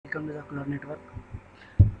welcome to the Cloud Network.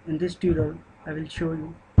 In this tutorial I will show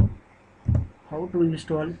you how to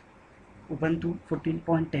install Ubuntu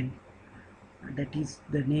 14.10. That is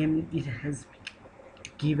the name it has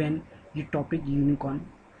given Utopic Unicorn.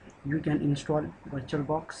 You can install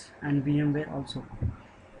VirtualBox and VMware also,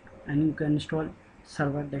 and you can install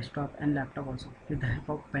server, desktop and laptop also with the help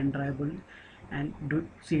of pen drive and do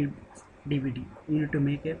see DVD. You need to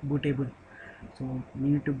make a bootable, so you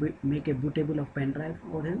need to make a bootable of pen drive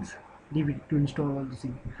or else DVD to install all the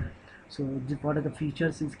things. So what are the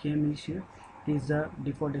features is came is here. This is the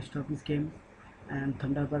default desktop is came, and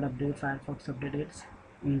Thunderbird update, Firefox updates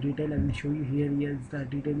in detail. I will show you here. Here is the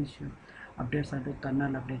detail issue. Updates are the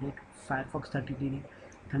kernel updated, Firefox 30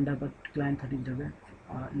 Thunderbird client 30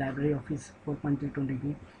 library Office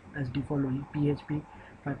 4.323 as default only, PHP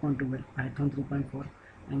 5.12, Python 3.4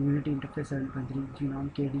 and Unity interface 7.3,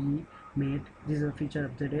 GNOME, KDE, Mate. This is a feature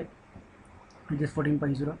updated. This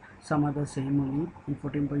 14.0, some other same only in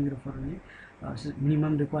 14.0 for only.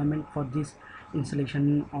 Minimum requirement for this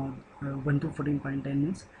installation of Ubuntu 14.10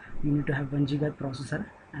 means you need to have 1 GB processor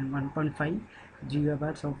and 1.5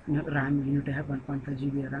 GB of RAM. You need to have 1.5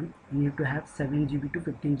 GB RAM. You need to have 7 GB to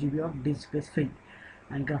 15 GB of disk space free,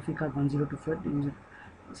 and graphic card 1024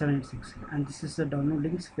 786. And this is the download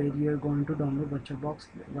links where you are going to download VirtualBox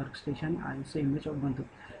Workstation ISO image of Ubuntu.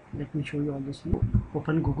 Let me show you all this thing.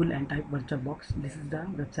 Open Google and type VirtualBox. This is the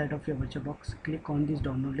website of your VirtualBox. Click on this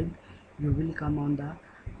download link. You will come on the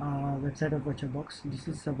website of VirtualBox. This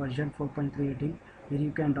is the version 4.318 where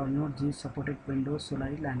you can download this supported Windows,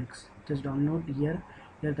 Solaris, Linux. Just download here.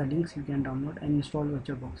 Here the links you can download and install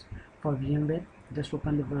VirtualBox. For VMware, just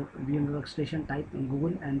open the Vmware Workstation, type in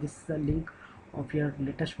Google, and this is the link of your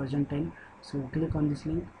latest version 10. So click on this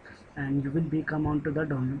link and you will become onto the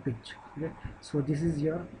download page. Okay, so this is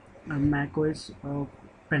your Mac OS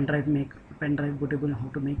pen drive bootable how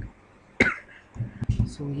to make.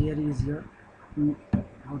 So here is your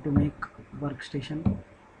how to make workstation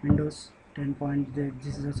Windows 10.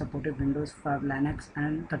 This is a supported Windows 5, Linux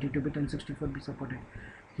and 32-bit and 64-bit supported.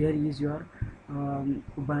 Here is your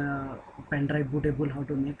pen drive bootable how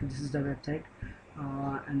to make. This is the website.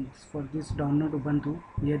 And for this download Ubuntu,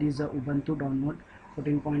 here is a Ubuntu download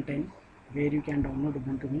 14.10 where you can download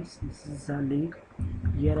Ubuntu means. This is a link.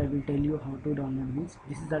 Here I will tell you how to download means.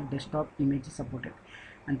 This is the desktop image supported,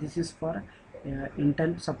 and this is for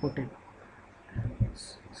Intel supported.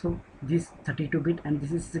 So this 32-bit and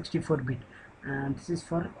this is 64-bit, and this is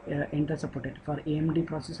for Intel supported. For AMD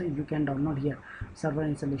processor you can download here server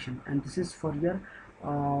installation, and this is for your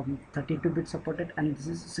 32-bit supported, and this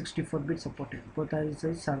is 64-bit supported. Both are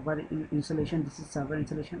server installation. This is server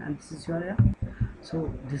installation, and this is your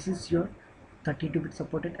so this is your 32-bit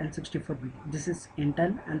supported and 64-bit. This is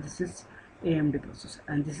Intel and this is AMD processor,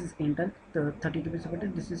 and this is Intel 32-bit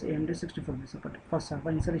supported. This is AMD 64-bit supported. For server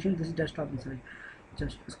installation, this is desktop installation.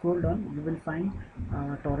 Just scroll down, you will find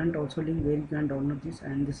torrent also link where you can download this,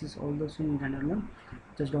 and this is all those things you can download.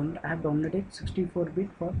 Just download. I have downloaded 64-bit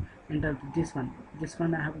for Intel. This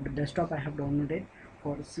one I have the desktop. I have downloaded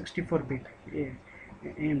for 64-bit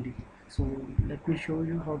AMD. So let me show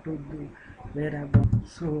you how to do where I have done.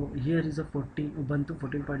 So here is a Ubuntu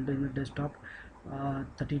 14.10 desktop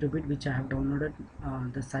 32-bit which I have downloaded.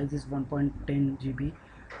 The size is 1.10 GB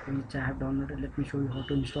which I have downloaded. Let me show you how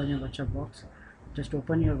to install your VirtualBox. Just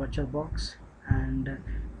open your VirtualBox and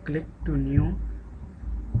click to new.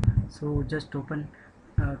 So just open,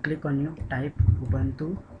 click on new, type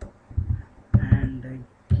Ubuntu and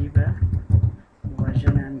give a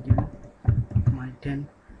version. I am giving my 10.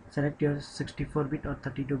 Select your 64-bit or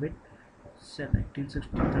 32-bit. Selecting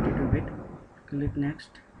 32-bit. Click next.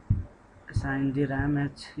 Assign the RAM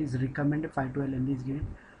as is recommended. 512 MB is given,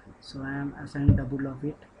 so I am assigned double of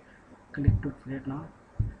it. Click to create now.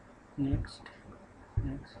 Next.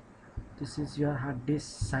 This is your hard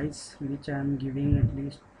disk size which I am giving at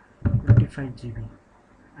least 25 GB,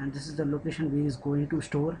 and this is the location where is going to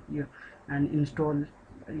store your and install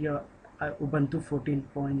your Ubuntu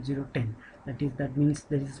 14.010. That means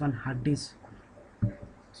there is one hard disk.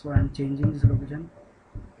 So I am changing this location.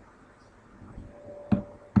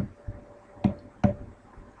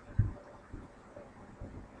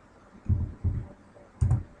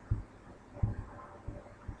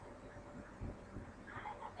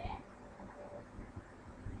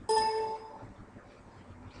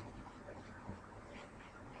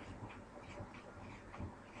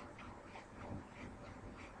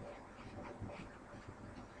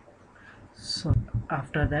 So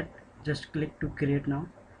after that, just click to create now,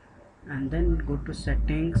 and then go to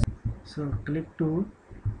settings. So click to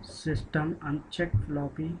system, uncheck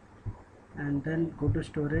floppy, and then go to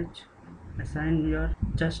storage. Assign your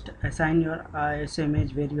just assign your IS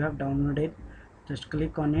image where you have downloaded. Just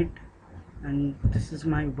click on it, and this is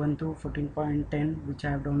my Ubuntu 14.10 which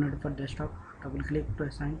I have downloaded for desktop. Double click to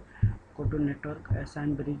assign, go to network,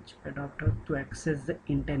 assign bridge adapter to access the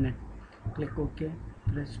internet. Click OK,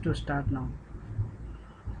 press to start now.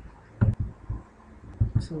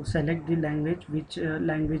 So select the language, which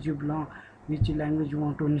language you belong, which language you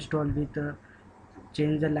want to install with,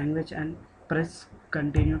 change the language and press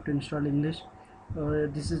continue to install English.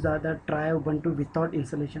 This is the other try Ubuntu without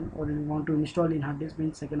installation, or you want to install in hard disk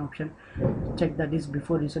means second option. Check the disk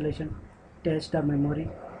before installation, test the memory,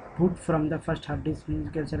 boot from the first hard disk means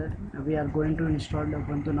you can select. We are going to install the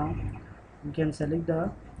Ubuntu now. You can select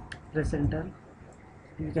the, press enter.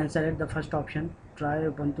 You can select the first option, try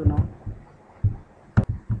Ubuntu now.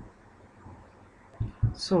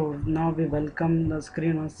 So now we welcome the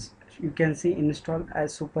screen. As you can see, install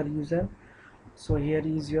as super user. So here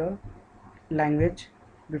is your language.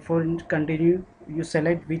 Before you continue, you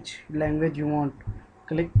select which language you want,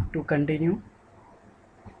 click to continue.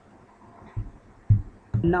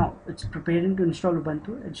 Now it's preparing to install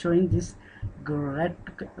Ubuntu. It's showing this right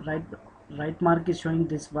right mark is showing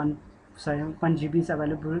this 1 GB is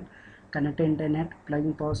available, connected internet,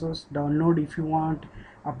 plugin power source, download if you want,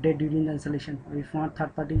 update during the installation. If you want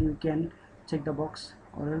third party, you can check the box,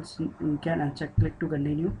 or else you can uncheck, click to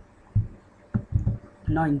continue.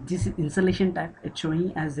 Now in this installation tab, it's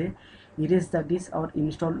showing as a erase the disk or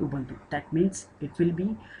install Ubuntu. That means it will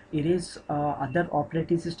be erase other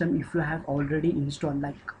operating system if you have already installed,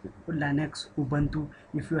 like Linux, Ubuntu.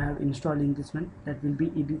 If you have installed in this one, that will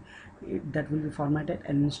be that will be formatted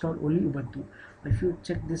and install only Ubuntu. If you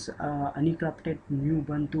check this unencrypted new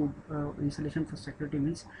Ubuntu installation for security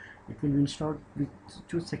means it will be installed with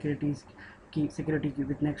choose security key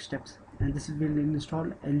with next steps, and this will install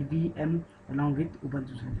LVM along with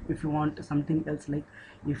Ubuntu. If you want something else, like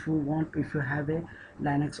if you have a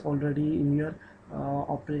Linux already in your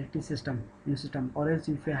operating system or else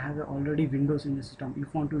if you have already Windows in the system,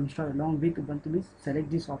 if you want to install along with Ubuntu means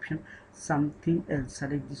select this option, something else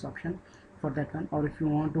select this option for that one. Or if you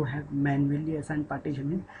want to have manually assigned partition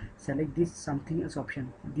means select this something else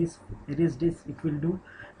option. This erase this, it will do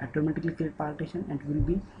automatically create partition and will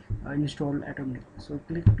be installed automatically. So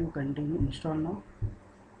click to continue install now.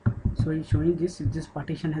 So it's showing this, if this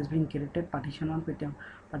partition has been created, partition 1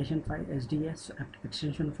 partition 5 SDS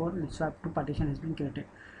extension 4 and swap to partition has been created,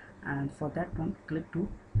 and for that one click to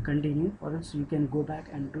continue, or else you can go back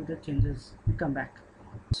and do the changes and come back.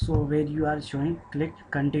 So where you are showing, click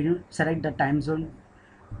continue, select the time zone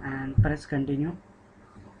and press continue.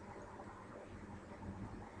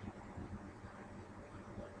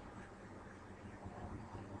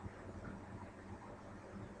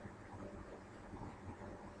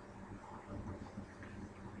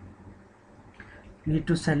 Need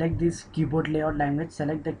to select this keyboard layout language,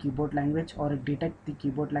 select the keyboard language, or detect the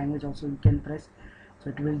keyboard language also you can press,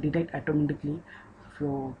 so it will detect automatically.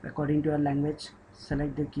 So according to your language,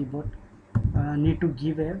 select the keyboard. Need to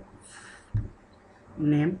give a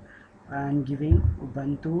name, and giving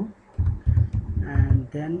Ubuntu, and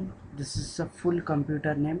then this is a full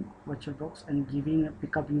computer name virtualbox, and giving a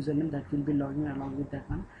pickup username that will be logging along with that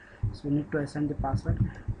one. So we need to assign the password.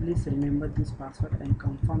 Please remember this password and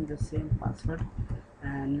confirm the same password,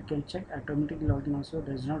 and you can check automatic login also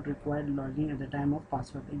does not require login at the time of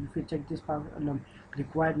password. If you check this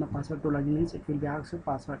required my password to login means it will be asked for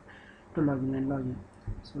password to login and login.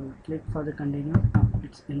 So click for the continue. Now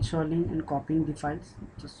it's installing and copying the files.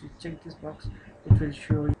 Just check this box, it will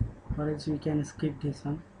show you, or else we can skip this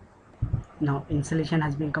one. Now installation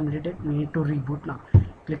has been completed, we need to reboot now.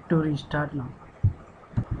 Click to restart now.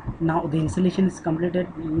 Now the installation is completed.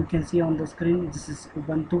 You can see on the screen this is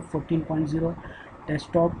Ubuntu 14.0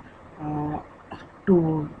 desktop.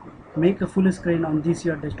 To make a full screen on this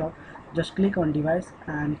your desktop, just click on device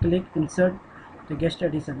and click insert the guest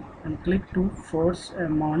edition and click to force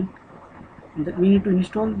mount. We need to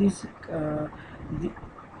install this the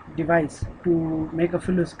device to make a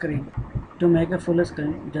full screen. To make a full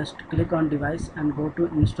screen, just click on device and go to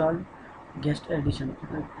install guest edition.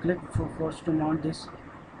 Click for force to mount this.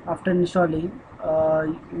 After installing,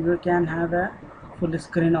 you can have a full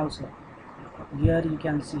screen also. Here you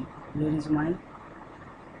can see, here is mine.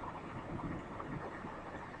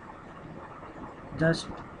 Just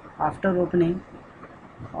after opening,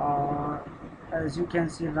 as you can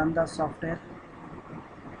see, run the software.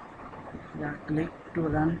 Yeah, click to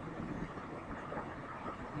run.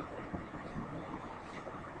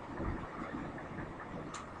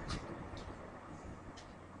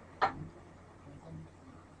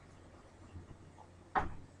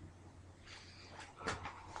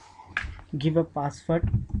 give a password.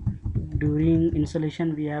 During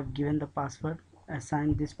installation we have given the password,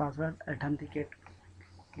 assign this password, authenticate,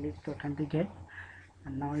 click to authenticate,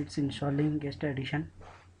 and now it's installing guest addition.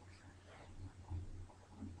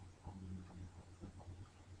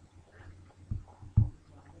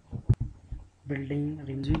 Building.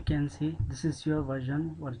 As you can see, this is your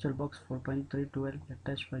version, VirtualBox 4.312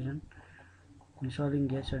 latest version, installing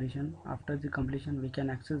guest addition. After the completion we can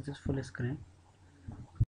access this full screen.